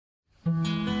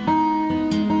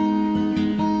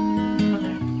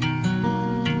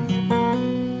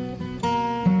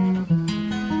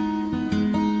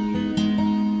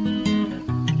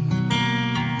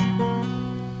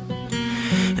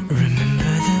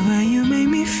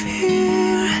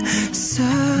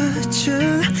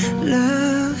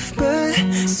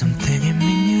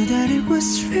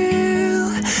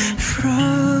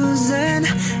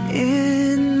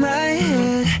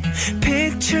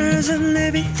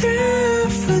through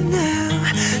for now,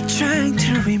 trying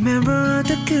to remember all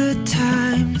the good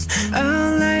times.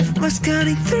 Our life was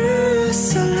cutting through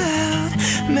so loud.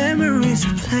 Memories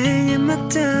are playing in my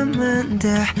diamond.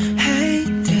 I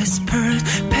hate this part,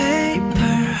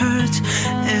 paper hurts,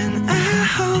 and I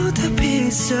hold a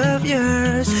piece of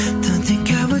yours. Don't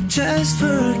think I would just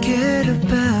forget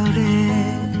about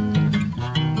it.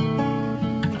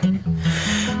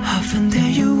 Often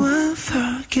that you won't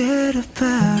forget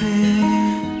about it.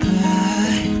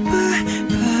 Bye, bye,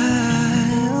 bye.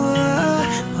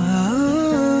 Whoa,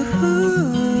 whoa,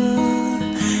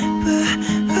 bye,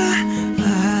 bye,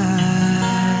 bye.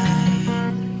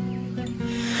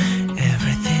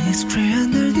 Everything is gray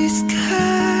under the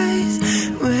skies.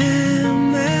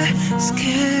 When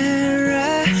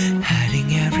mascara hiding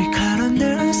every cloud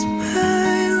under a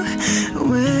smile.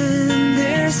 When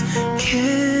there's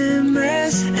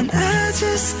cameras and I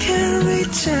just can't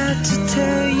reach out to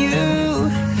tell you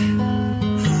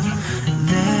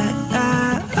that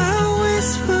I always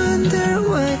wonder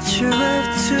what you're up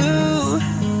to.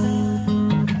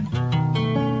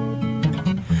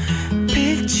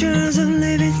 Pictures I'm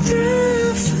living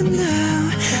through for now,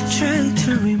 trying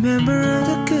to remember all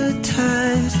the good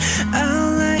times. Our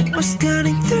light was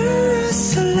cutting through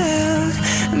so loud.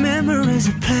 Memories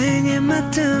are playing in my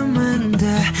diamond. I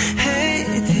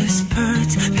hate this part,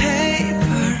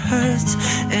 paper hurts,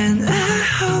 and I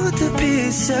hold a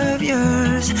piece of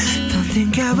yours. Don't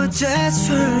think I would just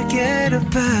forget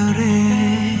about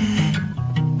it.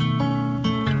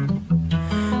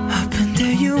 Hoping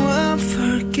that you won't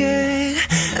forget.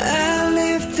 I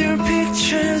live through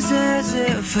pictures as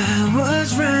if I was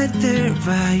right there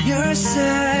by your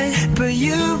side, but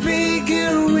you'd be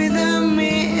good without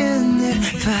me. And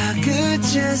if I could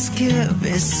just give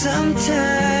it some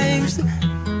time,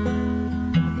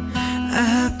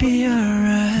 I'll be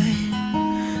alright.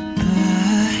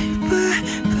 Bye, bye,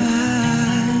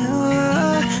 bye.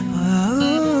 Whoa,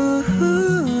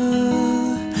 whoa,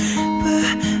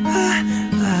 bye, bye,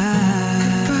 bye.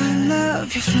 Goodbye, love,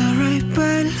 you fly right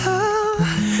by love.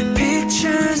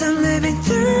 Pictures I'm living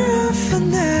through for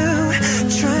now,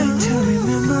 trying to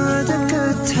remember the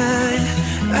good time.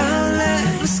 Our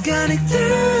life was cutting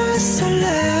through so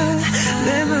loud.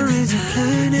 Memories are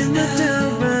playing in the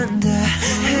diamond. I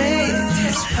hate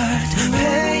this part,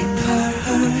 paper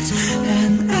hurts,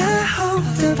 and I hope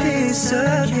the piece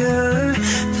of you.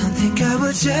 Don't think I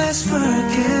would just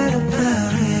forget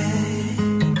about it.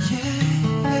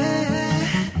 Yeah,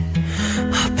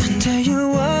 hoping that you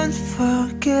won't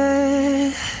forget.